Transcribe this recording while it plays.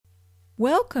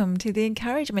Welcome to the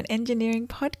Encouragement Engineering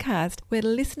Podcast, where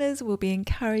listeners will be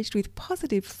encouraged with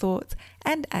positive thoughts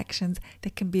and actions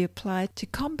that can be applied to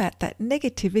combat that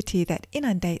negativity that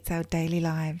inundates our daily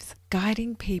lives,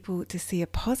 guiding people to see a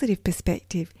positive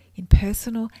perspective in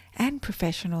personal and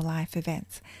professional life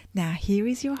events. Now, here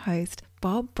is your host,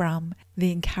 Bob Brum,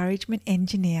 the Encouragement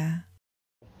Engineer.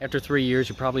 After 3 years,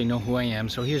 you probably know who I am,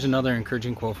 so here's another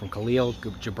encouraging quote from Khalil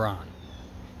Gibran.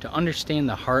 To understand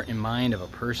the heart and mind of a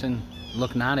person,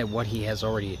 look not at what he has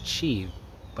already achieved,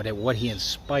 but at what he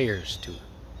aspires to.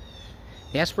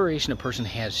 The aspiration a person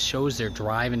has shows their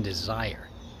drive and desire.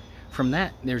 From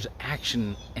that, there's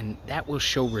action, and that will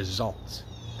show results.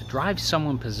 The drive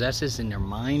someone possesses in their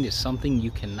mind is something you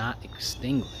cannot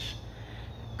extinguish.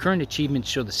 Current achievements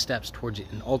show the steps towards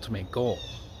an ultimate goal.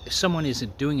 If someone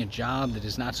isn't doing a job that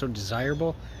is not so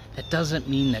desirable, that doesn't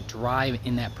mean that drive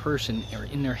in that person or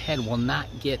in their head will not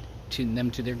get them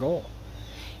to their goal.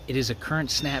 It is a current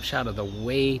snapshot of the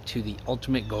way to the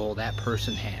ultimate goal that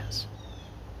person has.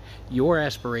 Your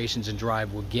aspirations and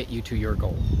drive will get you to your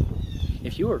goal.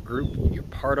 If you or a group you're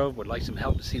part of would like some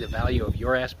help to see the value of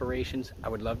your aspirations, I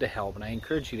would love to help, and I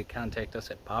encourage you to contact us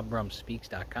at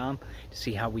bobbrumspeaks.com to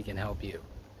see how we can help you.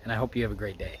 And I hope you have a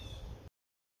great day.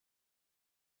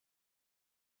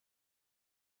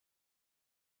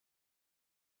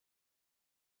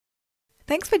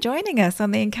 Thanks for joining us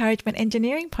on the Encouragement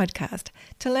Engineering Podcast.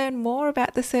 To learn more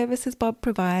about the services Bob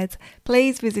provides,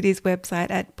 please visit his website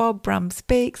at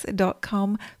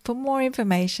bobbrumspeaks.com for more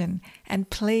information. And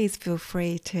please feel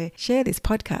free to share this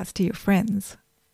podcast to your friends.